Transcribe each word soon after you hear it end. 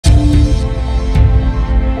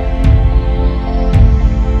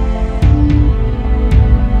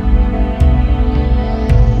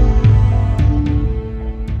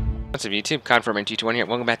What's up, YouTube? Conform T21 here.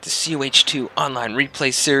 Welcome back to COH 2 Online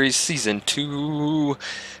Replay Series Season 2.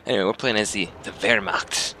 Anyway, we're playing as the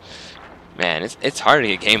Wehrmacht. Man, it's hard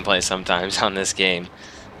to get gameplay sometimes on this game.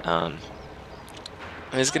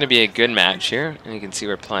 It's going to be a good match here, and you can see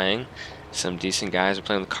we're playing some decent guys. We're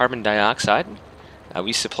playing with carbon dioxide. We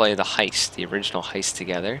used to play the Heist, the original Heist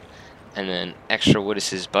together. And then Extra Wood is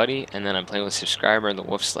his buddy, and then I'm playing with Subscriber and the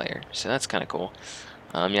Wolf Slayer. So that's kind of cool.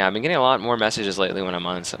 Yeah, I've been getting a lot more messages lately when I'm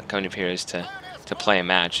on Company of Heroes to play a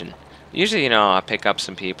match, and usually, you know, I'll pick up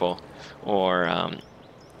some people, or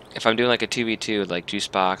if I'm doing like a 2v2 with like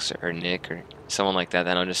Juicebox or Nick or someone like that,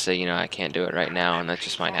 then I'll just say, you know, I can't do it right now, and that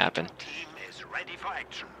just might happen.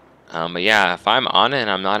 But yeah, if I'm on it and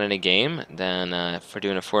I'm not in a game, then if we're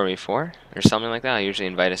doing a 4v4 or something like that, I usually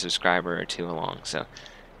invite a subscriber or two along. So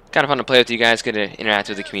kind of fun to play with you guys, get to interact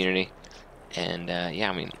with the community, and yeah,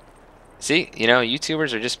 I mean. See, you know,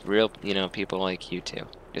 YouTubers are just real, you know, people like you two,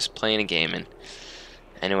 just playing a game. And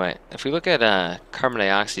anyway, if we look at Carbon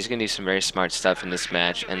Dioxide, he's going to do some very smart stuff in this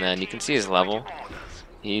match. And then you can see his level.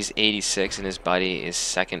 He's 86, and his buddy is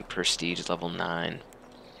 2nd Prestige, level 9.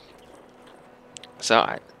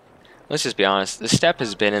 So, let's just be honest. The step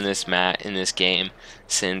has been in this game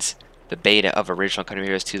since the beta of original Company of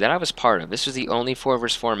Heroes 2 that I was part of. This was the only 4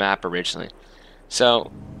 vs 4 map originally.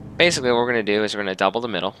 So, basically what we're going to do is we're going to double the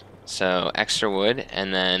middle. So Extra Wood,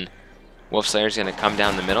 and then Wolf Slayer is going to come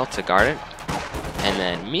down the middle to guard it, and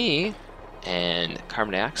then me and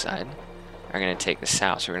Carbon Dioxide are going to take the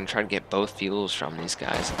south. So we're going to try to get both fuels from these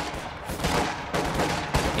guys.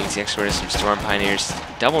 You can see Extra Wood has some Storm Pioneers,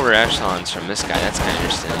 double rear echelons from this guy. That's kind of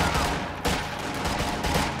interesting.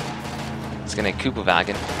 It's going to Koopa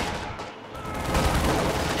Wagon.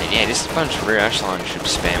 And yeah, just a bunch of rear echelon troop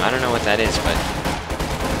spam. I don't know what that is, but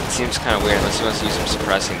seems kind of weird unless he wants to use some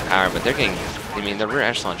suppressing power, but they're getting, I mean, the rear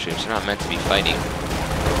echelon troops are not meant to be fighting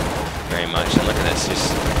very much. And look at this,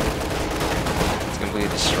 just, it's completely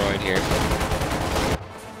destroyed here.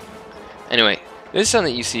 Anyway, this is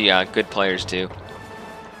something that you see good players do. You're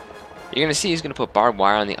going to see he's going to put barbed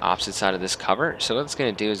wire on the opposite side of this cover, so what it's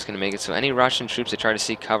going to do is it's going to make it so any Russian troops that try to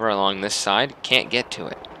seek cover along this side can't get to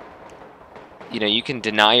it. You know, you can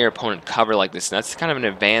deny your opponent cover like this, and that's kind of an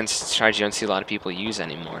advanced strategy you don't see a lot of people use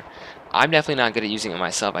anymore. I'm definitely not good at using it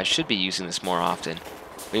myself. I should be using this more often.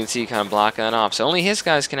 We can see kind of blocking that off. So only his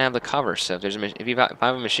guys can have the cover. So if I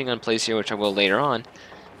have a machine gun placed here, which I will later on,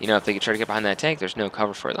 you know, if they try to get behind that tank, there's no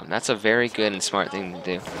cover for them. That's a very good and smart thing to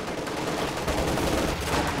do. You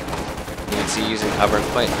can see using cover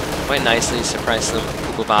quite nicely, suppress them,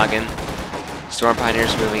 Kugelwagen. Storm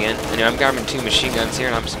Pioneers moving in. Anyway, I'm grabbing 2 machine guns here,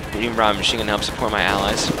 and I'm even brought a machine gun to help support my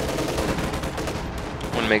allies. I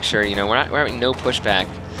want to make sure, you know, we're having no pushback.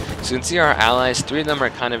 So you can see our allies, 3 of them are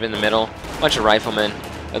kind of in the middle. A bunch of riflemen.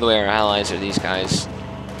 By the way, our allies are these guys.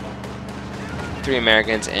 3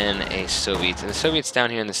 Americans and a Soviet. And the Soviet's down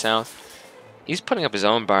here in the south. He's putting up his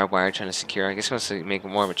own barbed wire, trying to secure. I guess he wants to make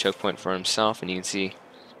more of a choke point for himself. And you can see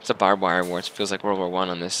it's a barbed wire war. It feels like World War I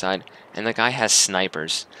on this side. And the guy has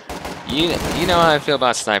snipers. You know how I feel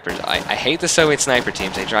about snipers. I hate the Soviet sniper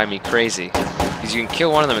teams. They drive me crazy. Because you can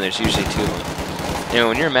kill one of them and there's usually 2 of them. You know,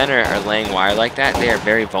 when your men are laying wire like that, they are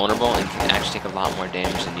very vulnerable and can actually take a lot more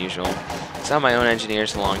damage than usual. So I have my own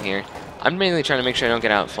engineers along here. I'm mainly trying to make sure I don't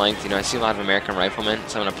get outflanked. You know, I see a lot of American riflemen,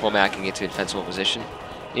 so I'm going to pull back and get to a defensible position.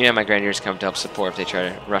 You know, my Grenadiers come to help support if they try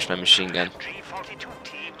to rush my machine gun.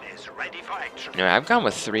 Anyway, I've gone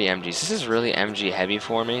with 3 MGs. This is really MG heavy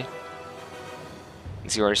for me. You can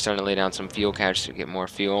see we're already starting to lay down some fuel caches to get more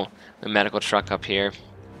fuel. The medical truck up here.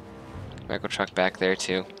 Medical truck back there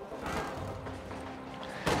too.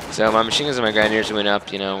 So my machine guns and my Grenadiers went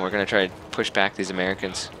up, you know, we're going to try to push back these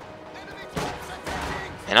Americans.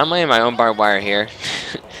 And I'm laying my own barbed wire here.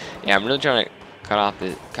 Yeah, I'm really trying to cut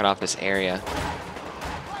off this area.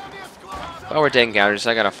 But we're taking counters,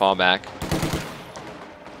 so I got to fall back.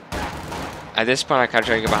 At this point, I kind of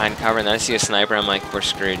try to get behind cover, and then I see a sniper, I'm like, we're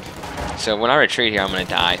screwed. So when I retreat here, I'm going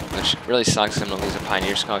to die, which really sucks. I'm going to lose a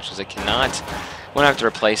Pioneer Skull, because I cannot. One, I have to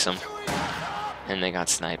replace them. And they got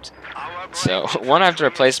sniped. So, 1, I have to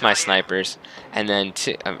replace my snipers, and then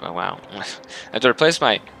 2, oh, wow. I have to replace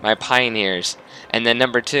my Pioneers, and then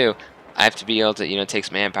number 2, I have to be able to, you know, take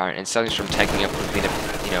some manpower, and something's from teching up with me to,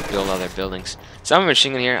 you know, build other buildings. So I'm a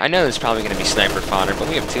machine gun here. I know there's probably going to be sniper fodder, but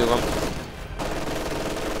we have 2 of them.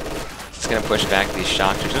 It's going to push back these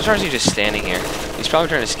shock troops. As far as he's just standing here, he's probably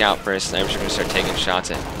trying to scout for his snipers. We're going to start taking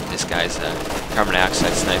shots at this guy's carbon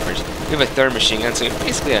dioxide snipers. We have a 3rd machine gun, so we have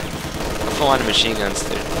basically a full line of machine guns.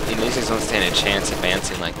 You know, these guys don't stand a chance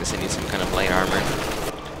advancing like this. They need some kind of light armor.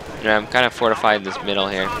 You know, I'm kind of fortified this middle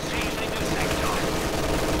here.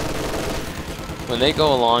 when they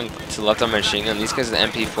go along to the left on my machine gun, these guys are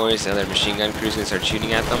the MP40s, the other machine gun crews gonna start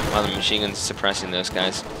shooting at them while the machine gun's suppressing those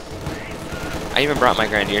guys. I even brought my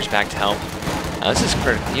grenadiers back to help. This is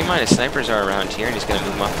critical. Keep in mind, the snipers are around here, and he's gonna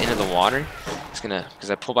move them up into the water. He's gonna,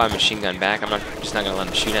 because I pulled my machine gun back, I'm just not gonna let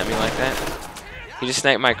him shoot at me like that. He just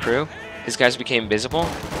sniped my crew. His guys became visible.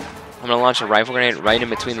 I'm gonna launch a rifle grenade right in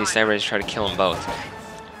between these snipers to try to kill them both.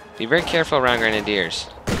 Be very careful around grenadiers,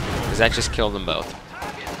 because that just killed them both.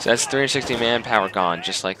 So that's 360 manpower gone,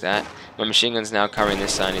 just like that. My machine gun's now covering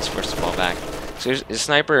this side, and he's forced to fall back. So his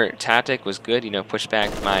sniper tactic was good, you know, pushed back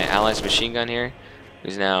my allies' machine gun here.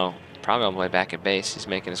 He's now probably on the way back at base. He's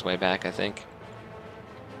making his way back, I think.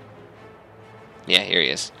 Yeah, here he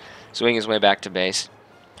is. Swinging his way back to base.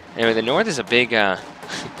 Anyway, the north is a big,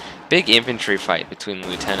 big infantry fight between the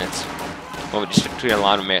lieutenants. Well, just between a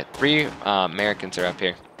lot of three Americans are up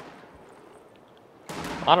here.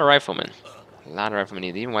 A lot of riflemen. A lot of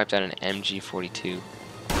riflemen. They even wiped out an MG42.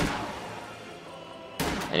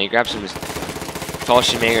 And he grabs some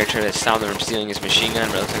false maker to try to stop them from stealing his machine gun,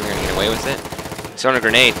 but it looks like they're going to get away with it. He's throwing a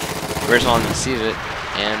grenade. Where's one of them sees it,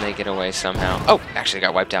 and they get away somehow. Oh, actually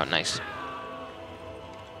got wiped out. Nice.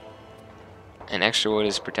 And extra wood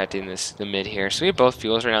is protecting the mid here. So we have both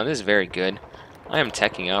fuels right now. This is very good. I am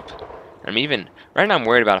teching up. I'm even right now. I'm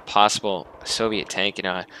worried about a possible Soviet tank.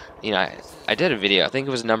 I did a video. I think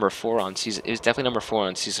it was number 4 on season. It was definitely number 4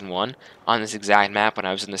 on season 1 on this exact map when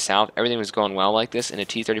I was in the south. Everything was going well like this, and a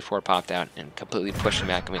T-34 popped out and completely pushed me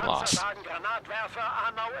back, and we lost.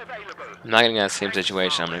 I'm not getting that same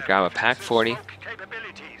situation. I'm gonna grab a Pack 40.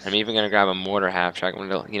 I'm even gonna grab a mortar half track. We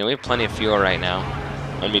have plenty of fuel right now.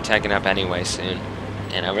 I'm gonna be taking up anyway soon,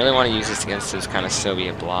 and I really want to use this against those kind of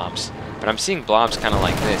Soviet blobs. But I'm seeing blobs kind of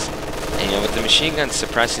like this. And with the machine guns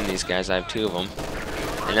suppressing these guys, I have 2 of them.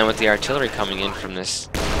 And then with the artillery coming in from this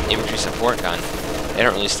infantry support gun, they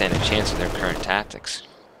don't really stand a chance with their current tactics.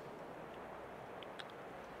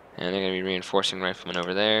 And they're going to be reinforcing riflemen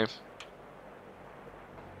over there.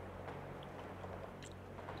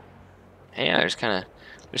 And yeah, they're starting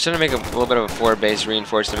to make a little bit of a forward base,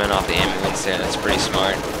 reinforce the men off the ambulance there. That's pretty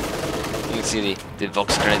smart. You can see the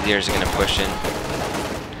Volks Grenadiers are going to push in.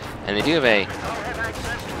 And they do have a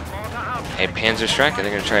Panzer Strike, and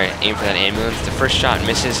they're going to try to aim for that ambulance. The first shot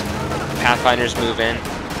misses. Pathfinders move in.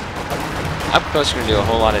 Up close, they're going to do a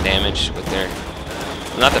whole lot of damage with their,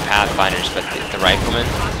 well, not the Pathfinders, but the riflemen.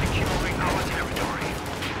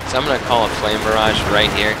 So I'm going to call a flame barrage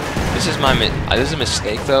right here. This is a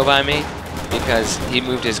mistake though by me, because he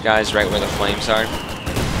moved his guys right where the flames are.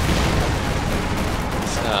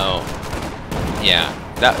 So yeah,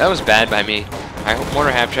 that was bad by me. My mortar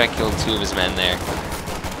half track killed 2 of his men there.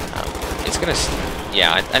 It's gonna,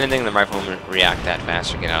 yeah, I didn't think the rifleman would react that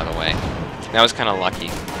fast or get out of the way. That was kind of lucky.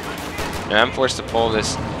 Now I'm forced to pull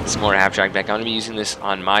this mortar half track back. I'm gonna be using this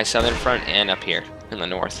on my southern front and up here in the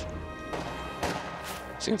north.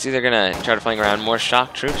 So you can see they're gonna try to flank around more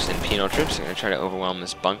shock troops and penal troops. They're gonna try to overwhelm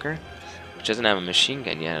this bunker, which doesn't have a machine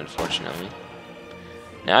gun yet, unfortunately.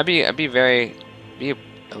 Now I'd be a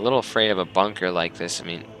little afraid of a bunker like this. I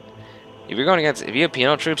mean, if you have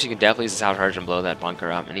penal troops, you can definitely use the South Charge and blow that bunker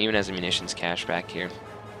up, and even has a munitions cache back here.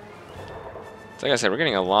 So like I said, we're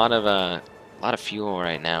getting a lot of fuel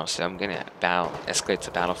right now, so I'm gonna escalate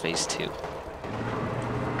to battle phase 2.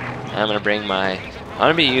 And I'm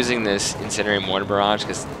gonna be using this incendiary mortar barrage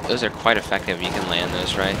because those are quite effective. You can land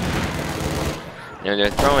those right. They're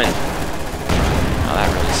throwing. Oh, that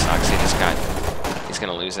really sucks. He's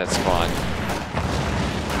gonna lose that squad.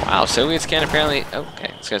 Wow, Soviets can't apparently. Oh,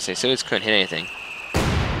 okay, I was gonna say Soviets couldn't hit anything.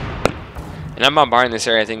 And I'm bombarding this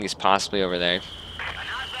area. I think he's possibly over there.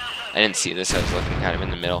 I didn't see this. I was looking kind of in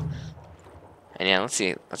the middle. And yeah, let's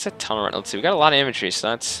see. That's a tunnel run. Let's see. We got a lot of infantry, so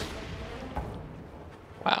that's.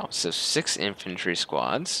 Wow. So 6 infantry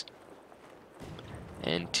squads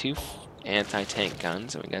and 2 anti-tank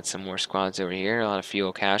guns. And we got some more squads over here. A lot of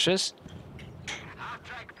fuel caches.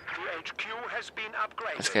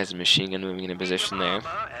 This guy's a machine gun moving into position there.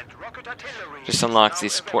 Just unlocks the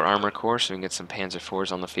support armor core so we can get some Panzer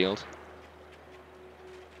IVs on the field.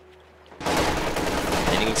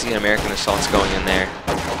 And you can see an American assault's going in there,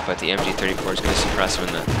 but the MG34 is going to suppress them,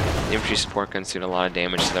 and the infantry support guns doing a lot of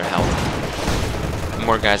damage to their health. The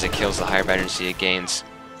more guys it kills, the higher vibrancy it gains.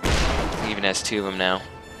 He even has 2 of them now.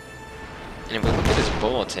 And if we look at his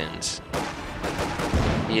bulletins,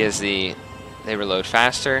 they reload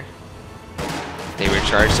faster, they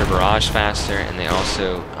recharge their barrage faster, and they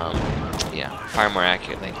also, fire more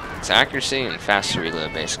accurately. It's accuracy and faster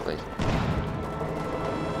reload, basically.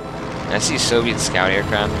 And I see Soviet scout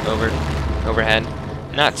aircraft overhead.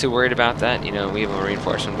 Not too worried about that. We have a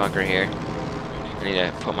reinforcement bunker here. I need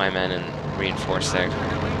to put my men in reinforced there.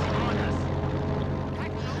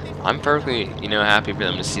 I'm perfectly, happy for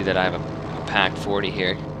them to see that I have a Pack 40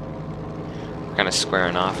 here. We're kind of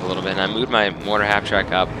squaring off a little bit, and I moved my mortar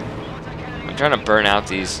half-track up. I'm trying to burn out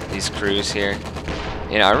these crews here.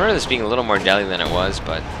 I remember this being a little more deadly than it was,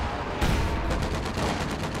 but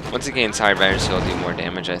once it gains higher advantage, it'll do more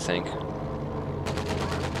damage, I think.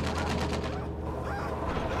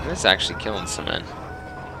 This is actually killing some men.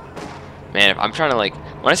 Man, if I'm trying to, like,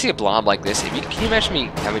 when I see a blob like this, can you imagine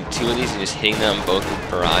me having 2 of these and just hitting them both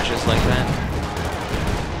with barrages like that?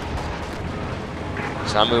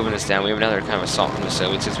 So I'm moving this down. We have another kind of assault from the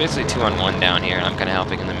Soviets. It's basically 2-on-1 down here, and I'm kind of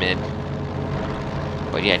helping in the mid.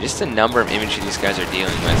 But yeah, just the number of infantry these guys are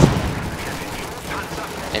dealing with.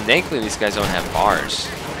 And thankfully these guys don't have bars.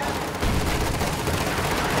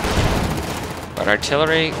 But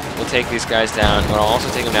artillery will take these guys down. What I'll also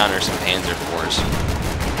take them down are some Panzer IVs,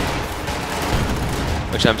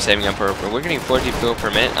 which I'm saving up for. We're getting 40 fuel per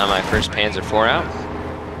minute on my first Panzer IV out.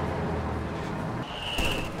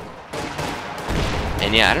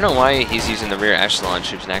 And yeah, I don't know why he's using the rear echelon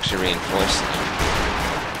troops and actually reinforcing them.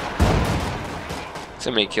 So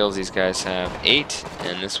many kills these guys have 8,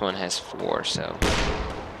 and this one has 4, so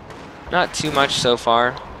not too much so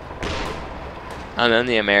far. And then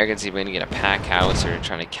the Americans are going to get a Pack howitzer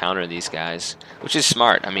trying to counter these guys, which is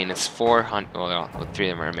smart. I mean, it's 400. Well, 3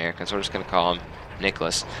 of them are Americans. We're just going to call him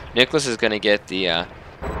Nicholas. Nicholas is going to get the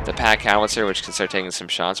Pack howitzer, which can start taking some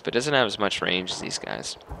shots, but doesn't have as much range as these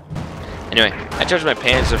guys. Anyway, I charged my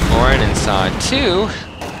Panzer IV and saw 2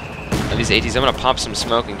 of these ATs. I'm going to pop some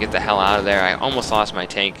smoke and get the hell out of there. I almost lost my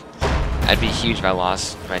tank. I'd be huge if I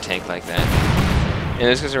lost my tank like that. And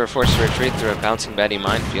those guys were forced to retreat through a bouncing Betty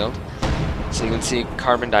minefield. So you can see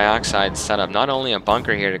carbon dioxide set up not only a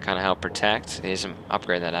bunker here to kind of help protect. He doesn't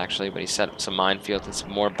upgrade that actually, but he set up some minefields and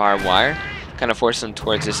some more barbed wire, kind of force them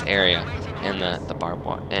towards this area and the barbed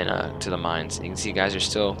wire and to the mines. You can see guys are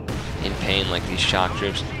still in pain, like these shock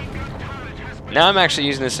troops. Now I'm actually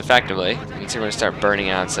using this effectively. You can see we're gonna start burning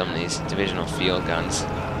out some of these divisional field guns.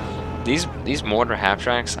 These mortar half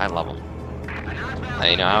tracks, I love them.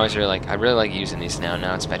 I really like using these now.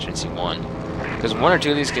 Now it's Veterancy 1. Because 1 or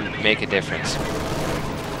 2 of these can make a difference.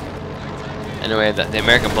 Anyway, the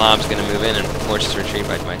American Blob's going to move in and force us to retreat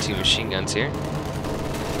by my 2 machine guns here. You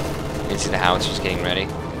can see the howitzers getting ready.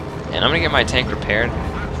 And I'm going to get my tank repaired.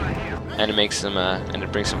 I had to make some, and to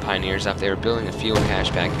bring some pioneers up. They were building a fuel cache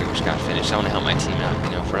back here, which got finished. I want to help my team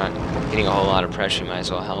out. If we're not getting a whole lot of pressure, we might as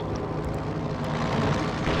well help.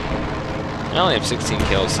 I only have 16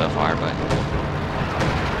 kills so far, but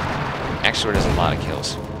Exort has a lot of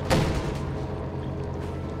kills.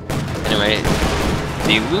 Anyway,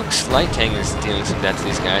 the Luke's light tank is dealing some death to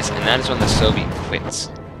these guys, and that is when the Soviet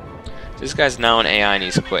quits. So this guy's now an AI and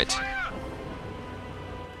he's quit.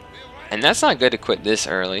 And that's not good to quit this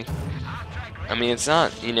early. I mean, it's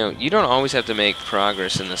not, you don't always have to make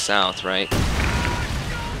progress in the south, right?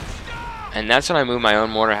 And that's when I move my own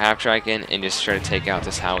mortar half-track in and just try to take out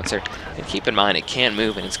this howitzer. And keep in mind, it can't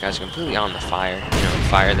move and this guy's completely on the fire,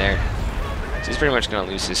 fire there. So he's pretty much going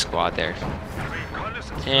to lose his squad there.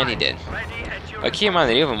 And he did. But keep in mind,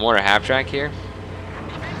 they do have a mortar half-track here.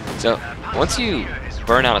 So, once you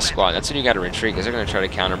burn out a squad, that's when you got to retreat, because they're going to try to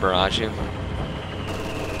counter-barrage you.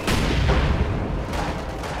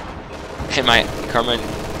 And my carbon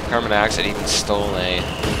dioxide even stole a...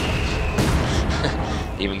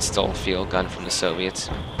 even stole a field gun from the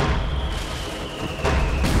Soviets.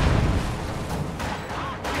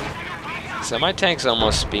 So my tank's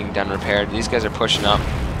almost being done repaired. These guys are pushing up.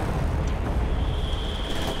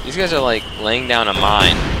 These guys are like laying down a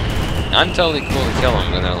mine. Not totally cool to kill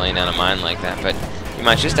them when they're laying down a mine like that, but you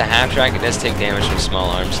might just a half track. It does take damage from small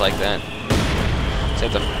arms like that. So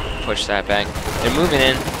you have to push that back. They're moving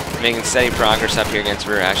in, making steady progress up here against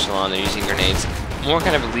rear echelon. They're using grenades. More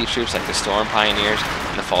kind of elite troops like the Storm Pioneers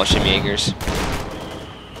and the Fallschirmjägers.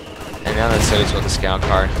 And now the Soviets with the scout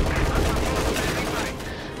car.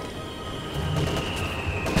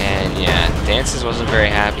 And yeah, Dances wasn't very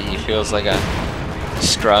happy. He feels like a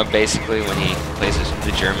scrub basically when he plays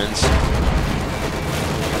the Germans.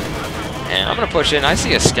 And I'm gonna push in. I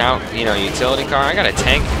see a scout, utility car. I got a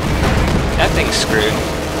tank. That thing's screwed.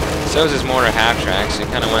 So is his mortar half track. So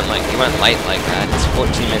he kind of went light like that. It's 14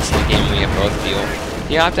 minutes in the game. We have both fuel.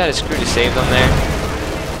 He hopped out his crew to save them there.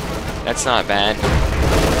 That's not bad.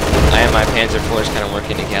 I have my Panzer IVs kind of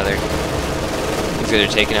working together. These guys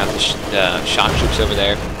are taking out the shock troops over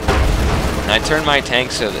there. And I turned my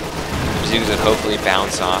tank so that Zoogs would hopefully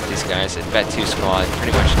bounce off these guys. At Bet 2 squad,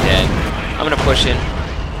 pretty much dead. I'm gonna push in.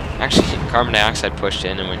 Actually, carbon dioxide pushed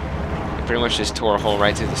in, and we pretty much just tore a hole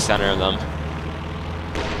right through the center of them.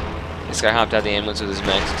 This guy hopped out the ambulance with his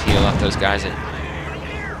mechs to heal off those guys, and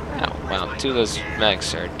oh, wow, 2 of those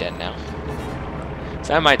mechs are dead now.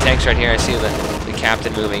 So I have my tanks right here. I see the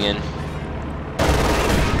captain moving in.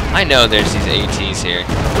 I know there's these ATs here.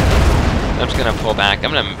 I'm just gonna pull back.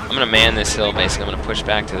 I'm gonna man this hill basically. I'm gonna push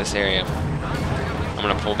back to this area. I'm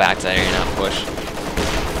gonna pull back to that area, not push.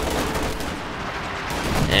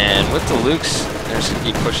 And with the Lukes, they're just gonna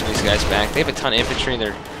keep pushing these guys back. They have a ton of infantry.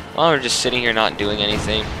 They're just sitting here not doing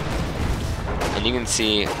anything. And you can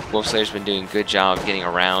see Wolfslayer's been doing a good job of getting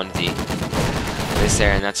around this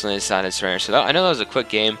area, and that's when they decided to surrender. So I know that was a quick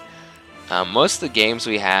game. Most of the games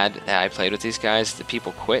we had that I played with these guys, the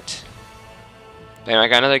people quit. But anyway, I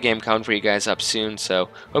got another game coming for you guys up soon, so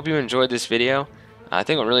hope you enjoyed this video. I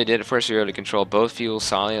think what really did it first, we were able to control both fuels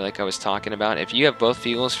solidly, like I was talking about. If you have both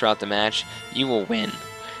fuels throughout the match, you will win.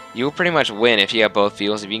 You will pretty much win if you have both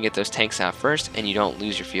fuels, if you can get those tanks out first and you don't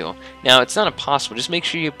lose your fuel. Now, it's not impossible. Just make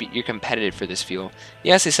sure you're competitive for this fuel.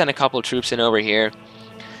 Yes, they sent a couple of troops in over here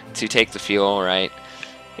to take the fuel, right?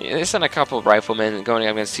 They sent a couple of riflemen going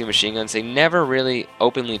up against 2 machine guns. They never really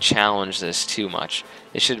openly challenged this too much.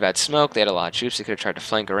 They should have had smoke. They had a lot of troops. They could have tried to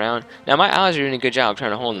flank around. Now, my allies are doing a good job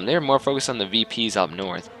trying to hold them. They're more focused on the VPs up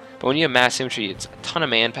north. But when you have mass infantry, it's a ton of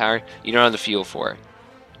manpower. You don't have the fuel for it.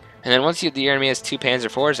 And then once the enemy has 2 Panzer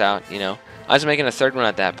IVs out, you know, I was making a 3rd one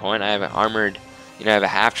at that point. I have an armored, you know, I have a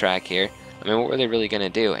half-track here. I mean, what were they really going to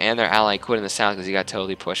do? And their ally quit in the south because he got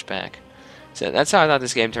totally pushed back. So that's how I thought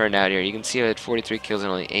this game turned out here. You can see I had 43 kills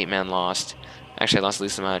and only 8 men lost. Actually, I lost the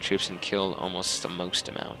least amount of troops and killed almost the most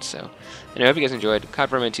amount. So, and I hope you guys enjoyed.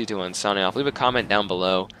 Codverman221 signing off. Leave a comment down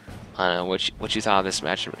below on what you thought of this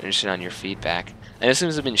match. I'm interested on your feedback. And this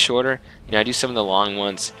one's been shorter. You know, I do some of the long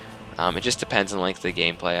ones. It just depends on the length of the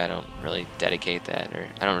gameplay. I don't really dedicate that, or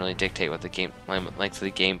I don't really dictate what the length of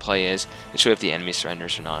the gameplay is. It's really if the enemy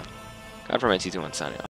surrenders or not. Codverman221 signing off.